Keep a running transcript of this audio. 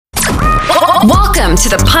Welcome to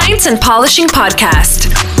the Pints and Polishing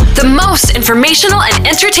Podcast, the most informational and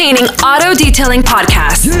entertaining auto detailing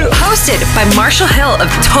podcast, hosted by Marshall Hill of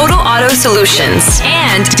Total Auto Solutions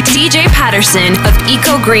and DJ Patterson of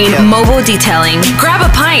Eco Green Mobile Detailing. Grab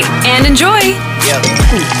a pint and enjoy.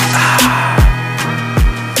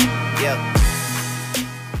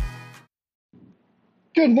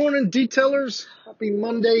 Good morning, detailers. Happy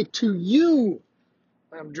Monday to you.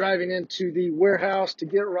 I'm driving into the warehouse to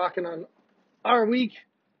get rocking on our week.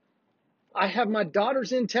 I have my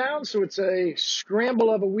daughters in town, so it's a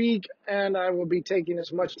scramble of a week, and I will be taking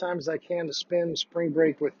as much time as I can to spend spring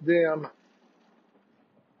break with them.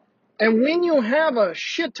 And when you have a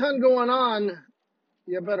shit ton going on,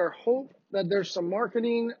 you better hope that there's some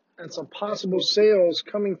marketing and some possible sales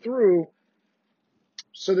coming through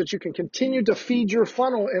so that you can continue to feed your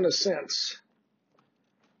funnel in a sense.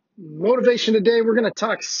 Motivation today, we're going to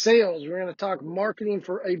talk sales. We're going to talk marketing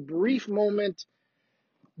for a brief moment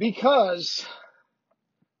because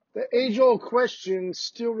the age-old question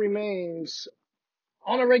still remains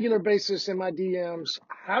on a regular basis in my DMs.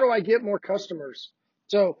 How do I get more customers?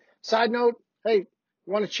 So, side note, hey, you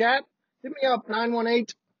want to chat? Hit me up,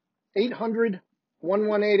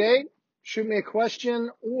 918-800-1188. Shoot me a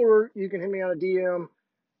question, or you can hit me on a DM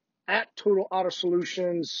at Total Auto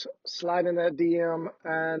Solutions. Slide in that DM,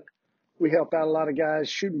 and we help out a lot of guys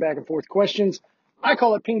shooting back and forth questions. I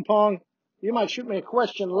call it ping pong. You might shoot me a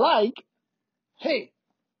question like, hey,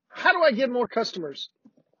 how do I get more customers?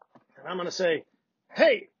 And I'm going to say,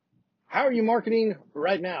 hey, how are you marketing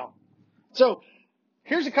right now? So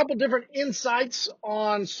here's a couple different insights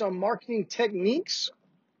on some marketing techniques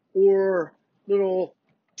or little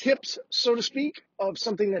tips, so to speak, of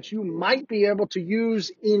something that you might be able to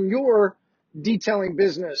use in your detailing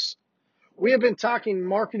business. We have been talking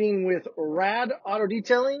marketing with Rad Auto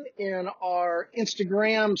Detailing in our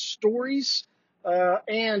Instagram stories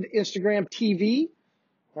and Instagram TV.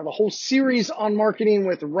 I have a whole series on marketing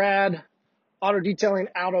with Rad Auto Detailing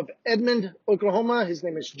out of Edmond, Oklahoma. His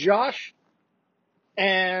name is Josh.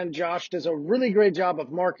 And Josh does a really great job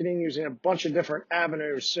of marketing using a bunch of different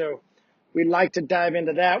avenues. So we'd like to dive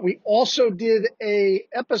into that. We also did a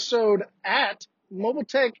episode at Mobile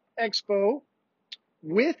Tech Expo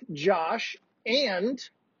with Josh and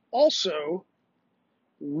also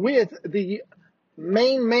with the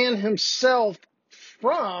main man himself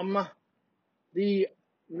from not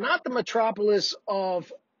the metropolis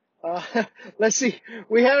of, let's see,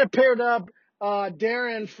 we had it paired up,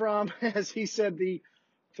 Darren from, as he said, the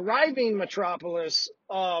thriving metropolis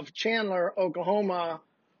of Chandler, Oklahoma,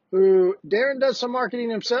 who Darren does some marketing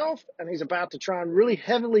himself, and he's about to try and really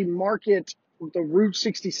heavily market the Route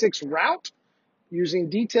 66 route using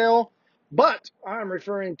detail, but I'm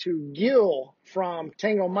referring to Gil from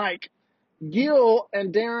Tango Mike. Gil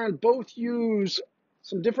and Darren both use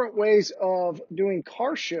some different ways of doing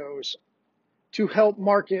car shows to help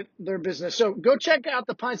market their business. So go check out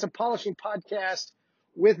the Pints and Polishing podcast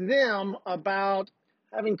with them about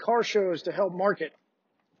having car shows to help market.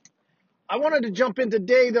 I wanted to jump in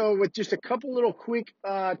today, though, with just a couple little quick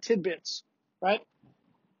tidbits, right?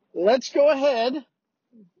 Let's go ahead.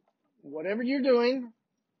 Whatever you're doing,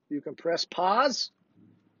 you can press pause.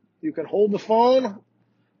 You can hold the phone.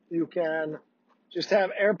 You can just have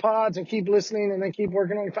AirPods and keep listening and then keep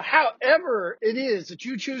working on it. However it is that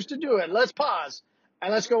you choose to do it, let's pause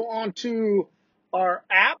and let's go on to our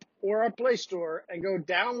app or our Play Store and go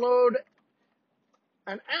download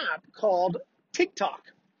an app called TikTok.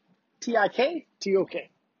 T-I-K-T-O-K.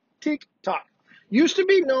 TikTok. Used to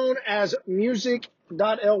be known as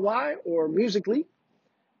music.ly or Musical.ly.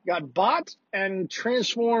 Got bought and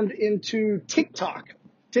transformed into TikTok.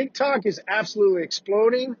 TikTok is absolutely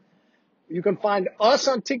exploding. You can find us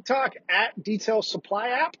on TikTok at Detail Supply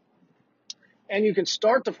App, and you can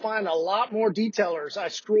start to find a lot more detailers. I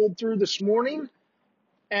scrolled through this morning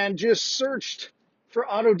and just searched for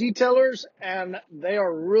auto detailers, and they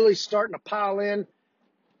are really starting to pile in.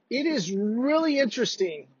 It is really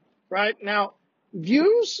interesting, right? Now,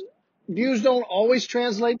 views don't always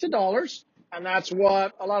translate to dollars. And that's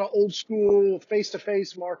what a lot of old school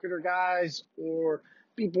face-to-face marketer guys or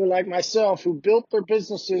people like myself who built their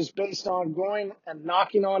businesses based on going and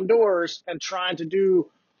knocking on doors and trying to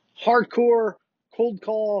do hardcore cold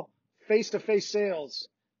call face-to-face sales.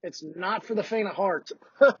 It's not for the faint of heart.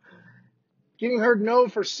 Getting heard no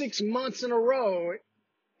for 6 months in a row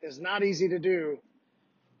is not easy to do.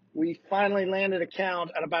 We finally landed a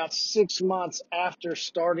count at about 6 months after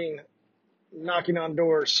starting knocking on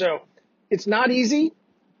doors. So it's not easy.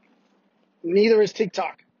 Neither is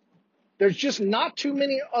TikTok. There's just not too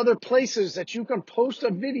many other places that you can post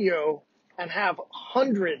a video and have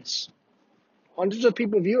hundreds hundreds of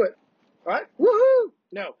people view it, right? Woohoo!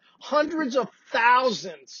 No, hundreds of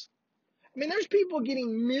thousands. I mean, there's people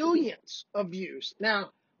getting millions of views. Now,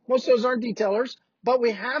 most of those aren't detailers, but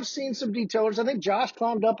we have seen some detailers. I think Josh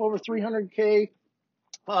climbed up over 300K.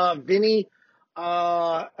 Vinny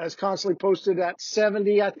has constantly posted at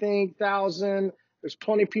 70, I think, thousand. There's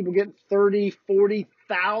plenty of people getting 30,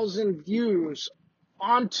 40,000 views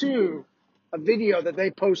onto a video that they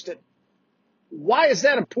posted. Why is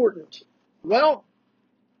that important? Well,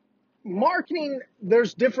 marketing,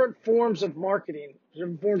 there's different forms of marketing,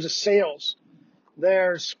 different forms of sales.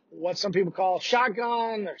 There's what some people call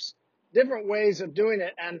shotgun. There's different ways of doing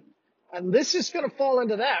it. And this is going to fall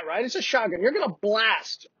into that, right? It's a shotgun. You're going to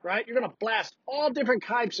blast, right? You're going to blast all different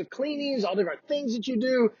types of cleanings, all different things that you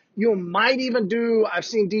do. You might even do, I've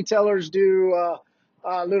seen detailers do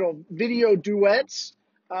little video duets,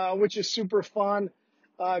 which is super fun.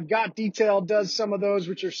 Got Detail does some of those,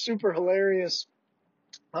 which are super hilarious.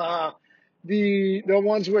 The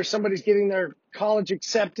ones where somebody's getting their college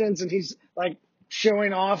acceptance and he's like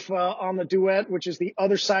showing off on the duet, which is the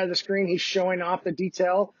other side of the screen. He's showing off the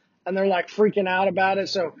detail and they're like freaking out about it.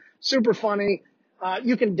 So super funny.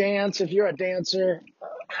 You can dance if you're a dancer.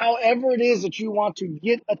 However it is that you want to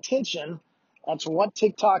get attention, that's what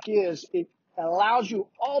TikTok is. It allows you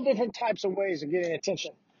all different types of ways of getting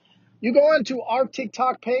attention. You go into our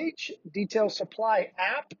TikTok page, Detail Supply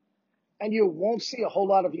app, and you won't see a whole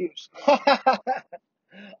lot of views.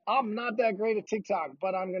 I'm not that great at TikTok,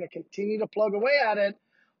 but I'm going to continue to plug away at it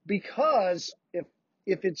because if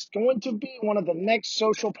it's going to be one of the next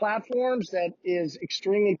social platforms that is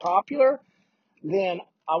extremely popular, then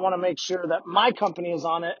I want to make sure that my company is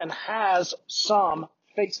on it and has some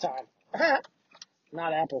FaceTime.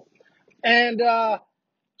 Not Apple. And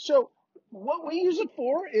so what we use it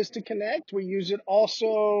for is to connect. We use it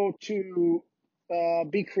also to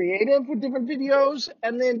be creative with different videos.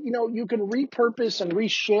 And then, you can repurpose and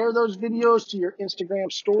reshare those videos to your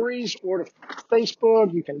Instagram stories or to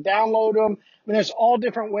Facebook. You can download them. I mean, there's all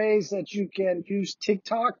different ways that you can use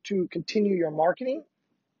TikTok to continue your marketing.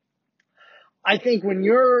 I think when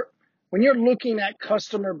you're looking at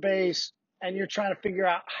customer base and you're trying to figure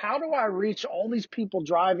out how do I reach all these people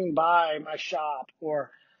driving by my shop,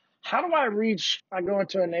 or how do I go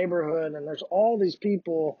into a neighborhood and there's all these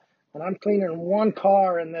people and I'm cleaning one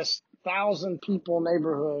car in this 1,000 people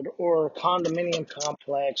neighborhood or condominium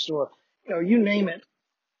complex or, you name it.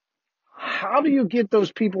 How do you get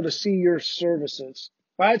those people to see your services?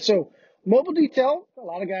 Right? So mobile detail, a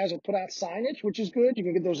lot of guys will put out signage, which is good. You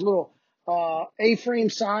can get those little A-frame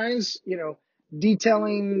signs,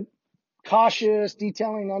 detailing cautious,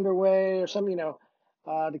 detailing underway or something,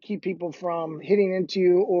 to keep people from hitting into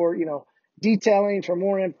you, or, detailing for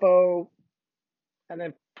more info, and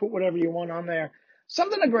then put whatever you want on there.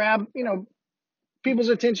 Something to grab, people's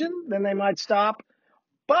attention, then they might stop.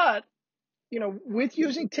 But, with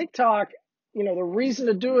using TikTok, the reason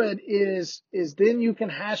to do it is then you can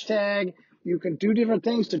hashtag, you can do different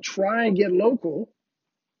things to try and get local.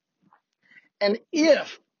 And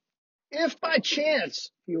if by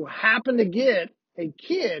chance you happen to get a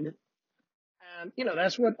kid, and,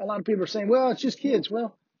 that's what a lot of people are saying, well, it's just kids.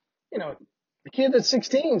 Well, the kid that's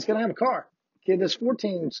 16 is going to have a car. The kid that's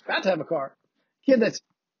 14 is about to have a car. The kid that's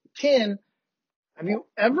 10, have you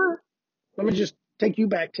ever, let me just take you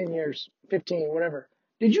back 10 years, 15, whatever.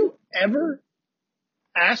 Did you ever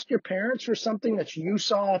ask your parents for something that you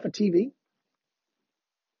saw off a TV?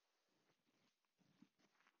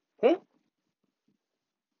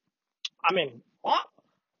 I mean, what?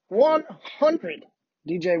 100.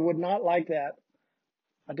 DJ would not like that.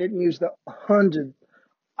 I didn't use the 100.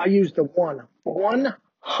 I used the 1.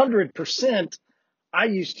 100% I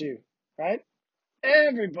used to, right?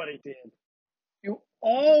 Everybody did. You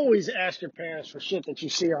always ask your parents for shit that you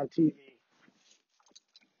see on TV.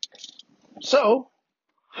 So,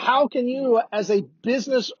 how can you, as a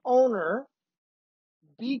business owner,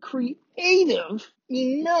 be creative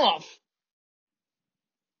enough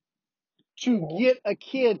to get a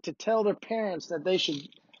kid to tell their parents that they should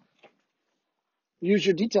use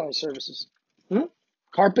your detailing services?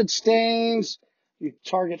 Carpet stains, you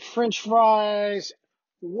target French fries.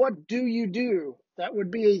 What do you do? That would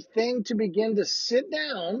be a thing to begin to sit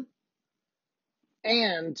down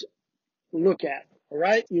and look at, all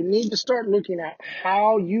right? You need to start looking at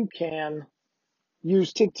how you can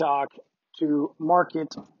use TikTok to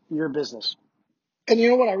market your business. And you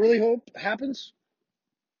know what I really hope happens?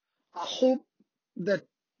 I hope that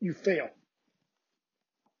you fail.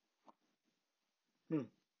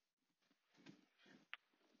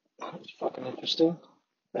 That's fucking interesting.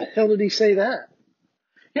 The hell did he say that?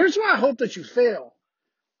 Here's why I hope that you fail.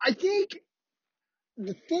 I think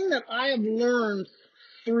the thing that I have learned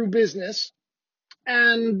through business,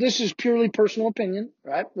 and this is purely personal opinion,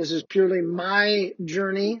 right? This is purely my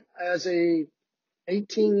journey as a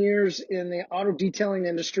 18 years in the auto detailing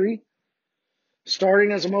industry,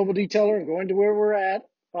 starting as a mobile detailer and going to where we're at.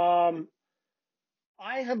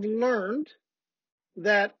 I have learned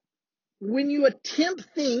that when you attempt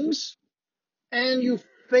things and you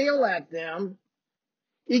fail at them,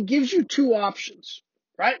 it gives you two options,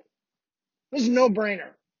 right? This is a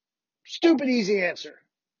no-brainer. Stupid easy answer.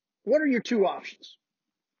 What are your two options?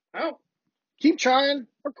 Well, keep trying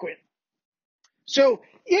or quit. So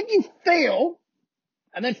if you fail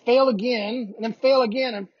and then fail again and then fail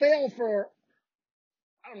again and fail for,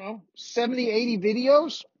 I don't know, 70, 80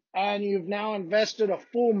 videos, and you've now invested a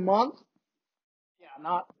full month,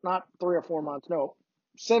 not 3 or 4 months, no,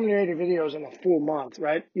 70 or 80 videos in a full month,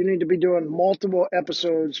 right? You need to be doing multiple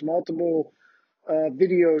episodes, multiple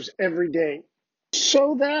videos every day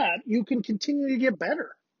so that you can continue to get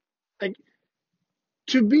better. Like,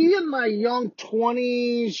 to be in my young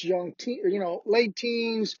 20s, late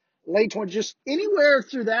teens, late 20s, just anywhere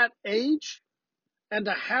through that age, and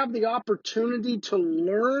to have the opportunity to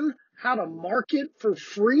learn how to market for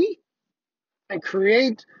free and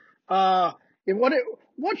create, and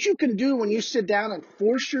what you can do when you sit down and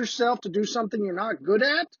force yourself to do something you're not good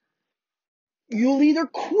at, you'll either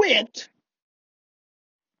quit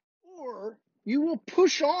or you will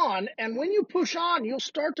push on. And when you push on, you'll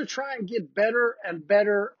start to try and get better and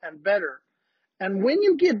better and better. And when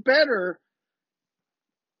you get better,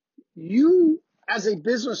 you as a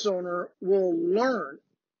business owner will learn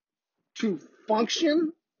to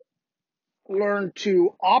function, learn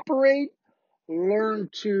to operate, learn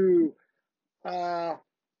to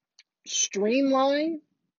streamline.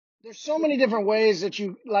 There's so many different ways that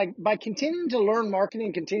you, like, by continuing to learn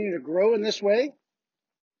marketing, continue to grow in this way.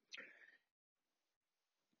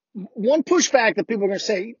 One pushback that people are going to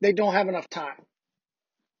say, they don't have enough time.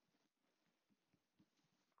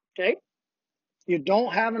 Okay? You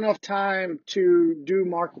don't have enough time to do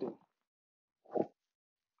marketing.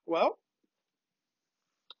 Well,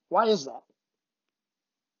 why is that?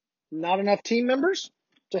 Not enough team members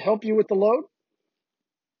to help you with the load?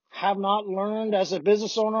 Have not learned as a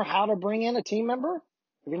business owner how to bring in a team member?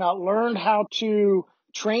 Have you not learned how to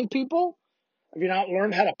train people? Have you not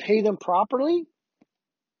learned how to pay them properly?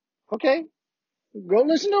 Okay, go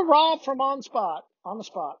listen to Rob from On the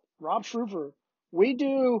Spot, Rob Schrufer. We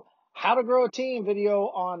do how to grow a team video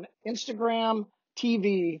on Instagram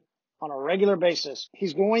TV on a regular basis.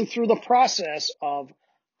 He's going through the process of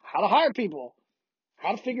how to hire people,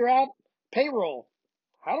 how to figure out payroll,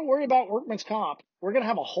 how to worry about workman's comp. We're going to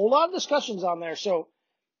have a whole lot of discussions on there. So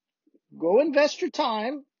go invest your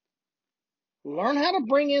time, learn how to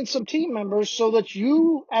bring in some team members so that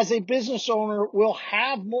you as a business owner will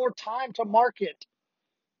have more time to market.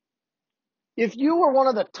 If you were one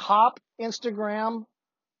of the top Instagram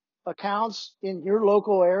accounts in your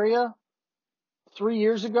local area 3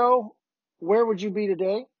 years ago, where would you be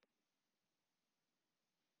today?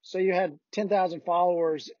 Say you had 10,000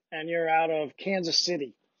 followers and you're out of Kansas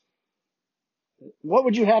City. What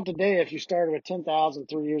would you have today if you started with 10,000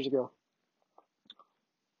 3 years ago?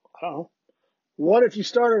 I don't know. What if you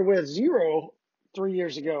started with 0 3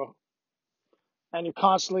 years ago and you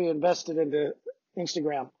constantly invested into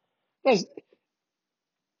Instagram? Guys,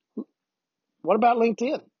 what about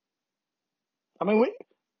LinkedIn? I mean,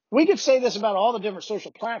 we could say this about all the different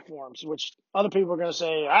social platforms, which other people are going to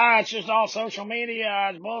say, it's just all social media,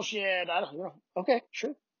 it's bullshit. I don't know. Okay,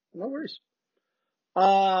 sure. No worries.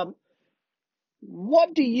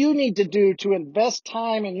 What do you need to do to invest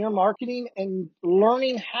time in your marketing and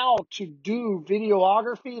learning how to do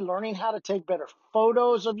videography, learning how to take better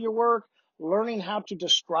photos of your work, learning how to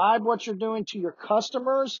describe what you're doing to your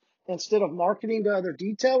customers instead of marketing to other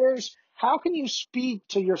detailers? How can you speak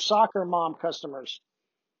to your soccer mom customers?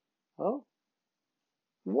 Well,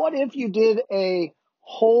 what if you did a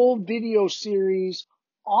whole video series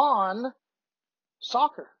on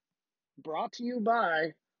soccer brought to you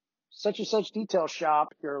by such and such detail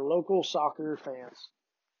shop, your local soccer fans,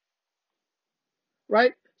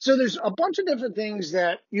 right? So there's a bunch of different things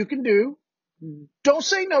that you can do. Don't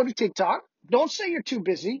say no to TikTok. Don't say you're too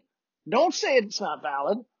busy. Don't say it's not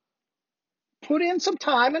valid. Put in some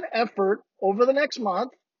time and effort over the next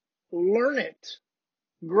month. Learn it.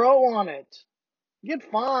 Grow on it. Get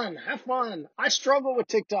fun. Have fun. I struggle with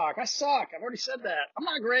TikTok. I suck. I've already said that. I'm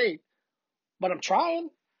not great, but I'm trying.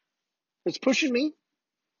 It's pushing me.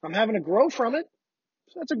 I'm having to grow from it.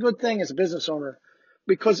 So that's a good thing as a business owner,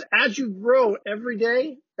 because as you grow every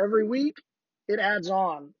day, every week, it adds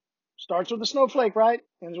on. Starts with a snowflake, right?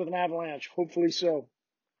 Ends with an avalanche. Hopefully so. All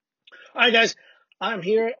right, guys. I'm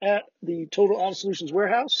here at the Total Auto Solutions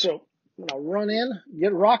warehouse. So I'm going to run in,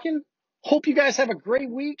 get rocking. Hope you guys have a great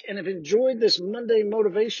week and have enjoyed this Monday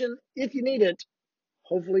motivation. If you need it,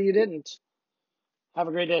 hopefully you didn't. Have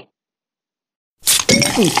a great day.